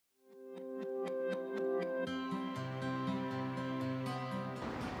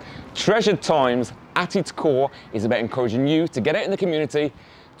Treasured Times, at its core, is about encouraging you to get out in the community,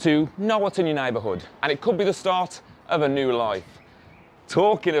 to know what's in your neighbourhood. And it could be the start of a new life.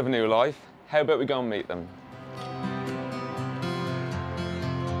 Talking of new life, how about we go and meet them?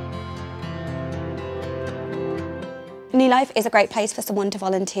 New Life is a great place for someone to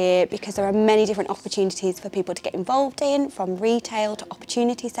volunteer because there are many different opportunities for people to get involved in, from retail to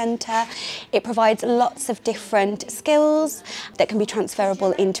opportunity centre. It provides lots of different skills that can be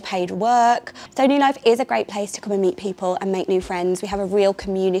transferable into paid work. So New Life is a great place to come and meet people and make new friends. We have a real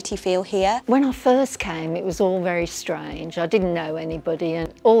community feel here. When I first came, it was all very strange. I didn't know anybody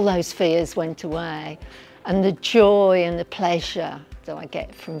and all those fears went away. And the joy and the pleasure that I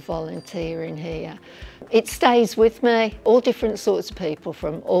get from volunteering here, it stays with me. All different sorts of people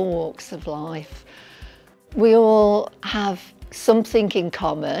from all walks of life. We all have something in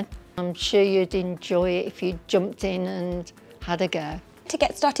common. I'm sure you'd enjoy it if you jumped in and had a go. To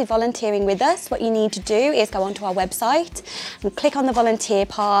get started volunteering with us, what you need to do is go onto our website and click on the volunteer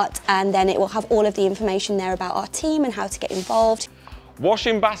part, and then it will have all of the information there about our team and how to get involved.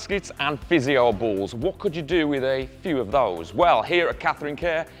 Washing baskets and physio balls, what could you do with a few of those? Well, here at Catherine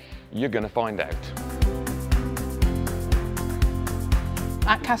Care, you're going to find out.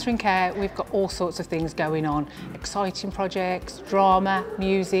 At Catherine Care, we've got all sorts of things going on. Exciting projects, drama,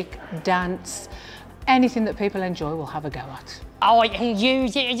 music, dance, anything that people enjoy we'll have a go at. I can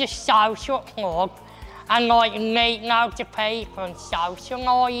use it as a social club and like meet loads of people and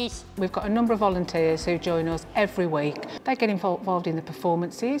socialise. We've got a number of volunteers who join us every week. They get involved in the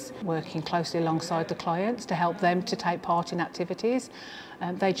performances, working closely alongside the clients to help them to take part in activities.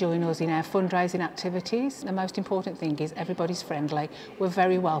 They join us in our fundraising activities. The most important thing is everybody's friendly. We're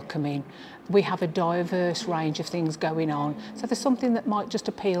very welcoming. We have a diverse range of things going on. So there's something that might just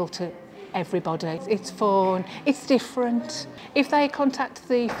appeal to everybody. It's fun, it's different. If they contact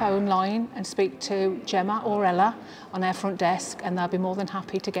the phone line and speak to Gemma or Ella on our front desk, and they'll be more than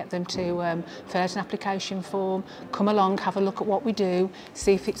happy to get them to fill out an application form, come along, have a look at what we do,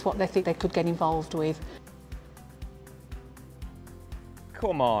 see if it's what they think they could get involved with.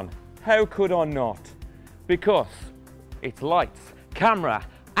 Come on, how could I not? Because it's lights, camera,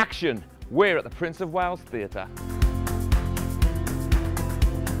 action. We're at the Prince of Wales Theatre.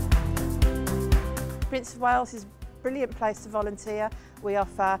 Prince of Wales is a brilliant place to volunteer. We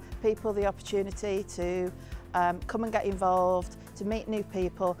offer people the opportunity to come and get involved, to meet new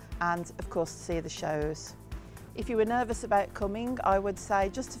people and of course to see the shows. If you were nervous about coming, I would say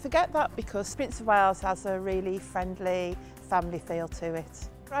just to forget that, because Prince of Wales has a really friendly family feel to it.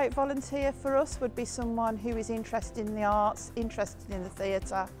 A great volunteer for us would be someone who is interested in the arts, interested in the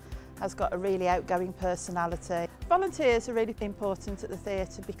theatre, has got a really outgoing personality. Volunteers are really important at the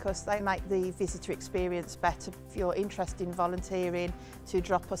theatre because they make the visitor experience better. If you're interested in volunteering, to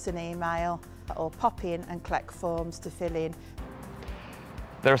drop us an email or pop in and collect forms to fill in.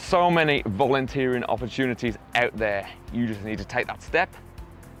 There are so many volunteering opportunities out there. You just need to take that step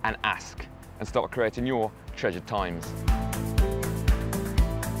and ask and start creating your treasured times.